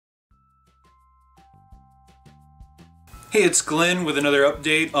Hey, it's Glenn with another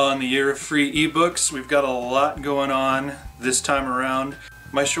update on the year of free ebooks. We've got a lot going on this time around.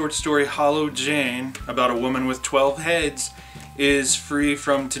 My short story Hollow Jane, about a woman with 12 heads, is free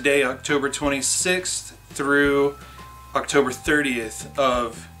from today, October 26th, through October 30th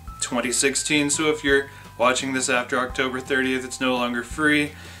of 2016. So if you're watching this after October 30th, it's no longer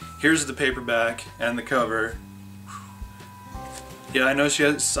free. Here's the paperback and the cover. Yeah, I know I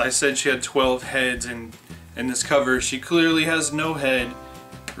said she had 12 heads, and in this cover she clearly has no head.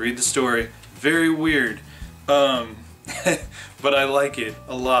 Read the story. Very weird. But I like it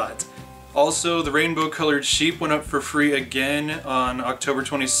a lot. Also, the Rainbow Colored Sheep went up for free again on October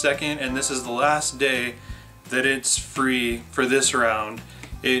 22nd, and this is the last day that it's free for this round.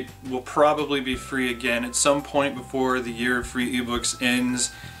 It will probably be free again at some point before the year of free ebooks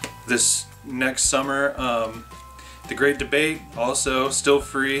ends this next summer. The Great Debate, also still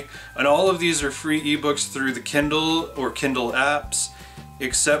free, and all of these are free ebooks through the Kindle or Kindle apps,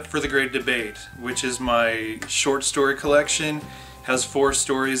 except for The Great Debate, which is my short story collection, has 4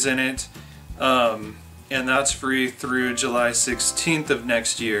 stories in it, and that's free through July 16th of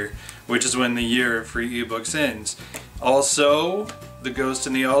next year, which is when the year of free ebooks ends. Also, The Ghost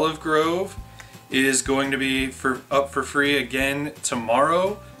in the Olive Grove is going to be up for free again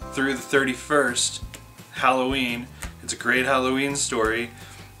tomorrow through the 31st, Halloween. It's a great Halloween story.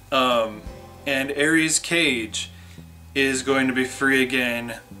 And Aries Cage is going to be free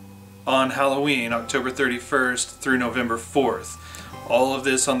again on Halloween, October 31st through November 4th. All of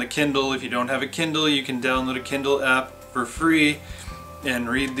this on the Kindle. If you don't have a Kindle, you can download a Kindle app for free and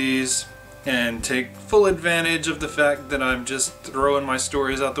read these and take full advantage of the fact that I'm just throwing my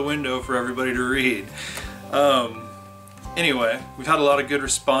stories out the window for everybody to read. Anyway, we've had a lot of good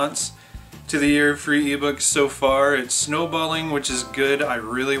response to the year of free ebooks so far. It's snowballing, which is good. I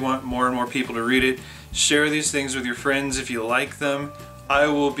really want more and more people to read it. Share these things with your friends if you like them. I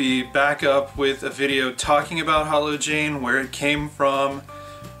will be back up with a video talking about Hollow Jane, where it came from,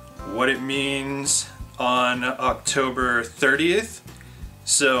 what it means, on October 30th.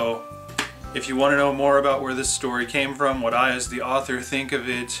 So if you want to know more about where this story came from, what I as the author think of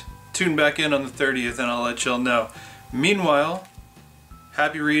it, tune back in on the 30th and I'll let y'all know. Meanwhile,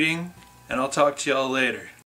 happy reading, and I'll talk to y'all later.